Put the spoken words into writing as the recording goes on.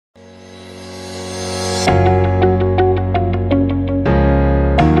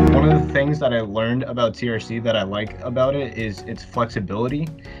learned about TRC that I like about it is its flexibility,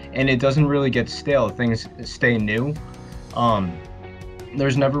 and it doesn't really get stale. Things stay new. Um,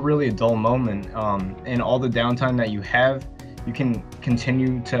 there's never really a dull moment. And all the downtime that you have, you can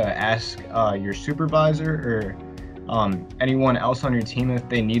continue to ask your supervisor or anyone else on your team if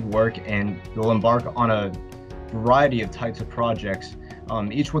they need work, and you'll embark on a variety of types of projects,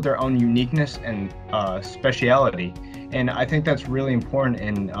 each with their own uniqueness and speciality. And I think that's really important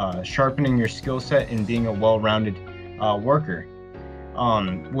in sharpening your skill set and being a well-rounded worker,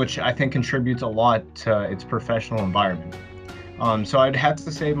 which I think contributes a lot to its professional environment. So I'd have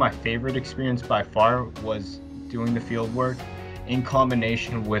to say my favorite experience by far was doing the field work in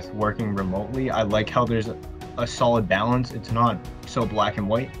combination with working remotely. I like how there's a solid balance. It's not so black and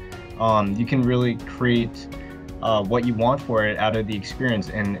white. You can really create what you want for it out of the experience.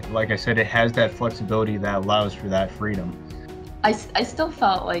 And like I said, it has that flexibility that allows for that freedom. I still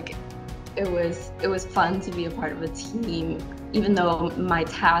felt like it was fun to be a part of a team, even though my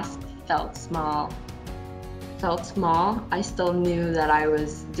task felt small. I still knew that I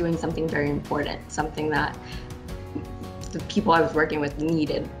was doing something very important, something that the people I was working with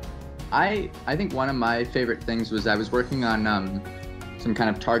needed. I think one of my favorite things was I was working on some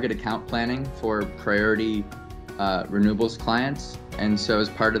kind of target account planning for priority renewables clients, and so as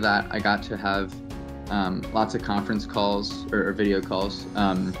part of that I got to have lots of conference calls or video calls,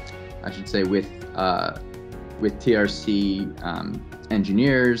 I should say, with TRC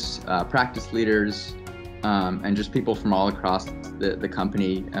engineers, practice leaders, and just people from all across the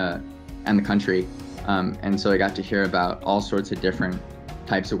company and the country. And so I got to hear about all sorts of different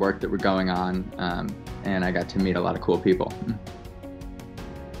types of work that were going on, and I got to meet a lot of cool people.